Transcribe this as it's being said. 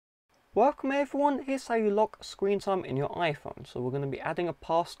Welcome everyone, here's how you lock screen time in your iPhone. So we're going to be adding a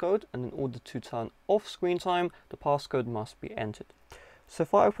passcode, and in order to turn off screen time, the passcode must be entered. So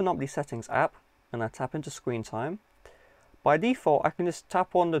if I open up the settings app and I tap into screen time, by default I can just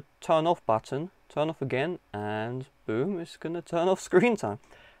tap on the turn off button, turn off again, and boom, it's going to turn off screen time.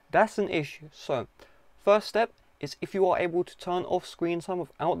 That's an issue. So first step is, if you are able to turn off screen time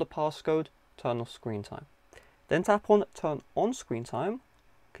without the passcode, turn off screen time. Then tap on turn on screen time,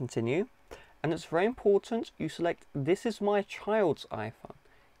 continue, and it's very important you select "this is my child's iPhone."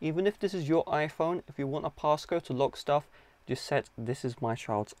 Even if this is your iPhone, if you want a passcode to lock stuff, just set "this is my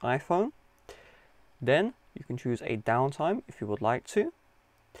child's iPhone." Then you can choose a downtime if you would like to.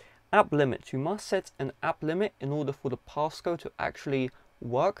 App limit, you must set an app limit in order for the passcode to actually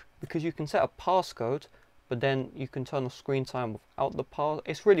work, because you can set a passcode but then you can turn off screen time without the pass.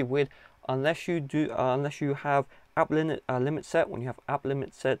 It's really weird unless you have app limit set. When you have app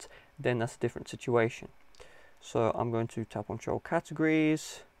limit set, then that's a different situation. So I'm going to tap on show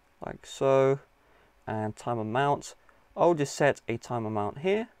categories like so, and time amount, I'll just set a time amount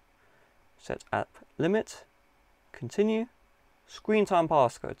here, set app limit, continue, screen time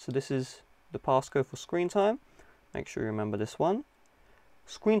passcode. So this is the passcode for screen time, make sure you remember this one.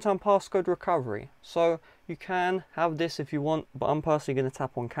 Screen time passcode recovery, so you can have this if you want, but I'm personally going to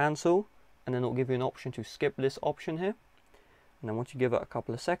tap on cancel, and then it'll give you an option to skip this option here. And then once you give it a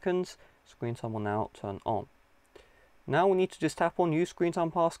couple of seconds, screen time will now turn on. Now we need to just tap on use screen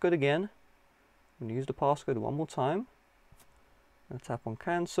time passcode again. I'm going to use the passcode one more time. I'm going to tap on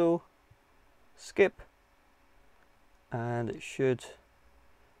cancel, skip, and it should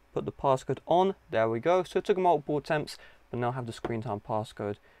put the passcode on. There we go. So it took multiple attempts, but now have the screen time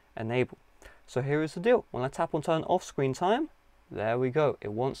passcode enabled. So here is the deal. When I tap on turn off screen time, there we go.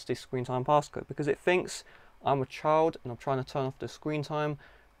 It wants the screen time passcode because it thinks I'm a child and I'm trying to turn off the screen time,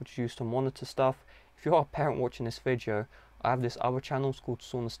 which is used to monitor stuff. If you are a parent watching this video, I have this other channel, it's called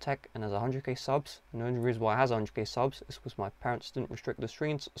Sauna's Tech, and has 100k subs. And the only reason why it has 100k subs is because my parents didn't restrict the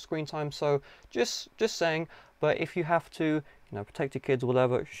screen time. So just saying. But if you have to, protect your kids or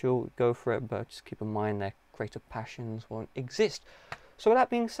whatever, sure, go for it. But just keep in mind their creative passions won't exist. So with that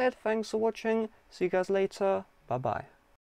being said, thanks for watching. See you guys later. Bye bye.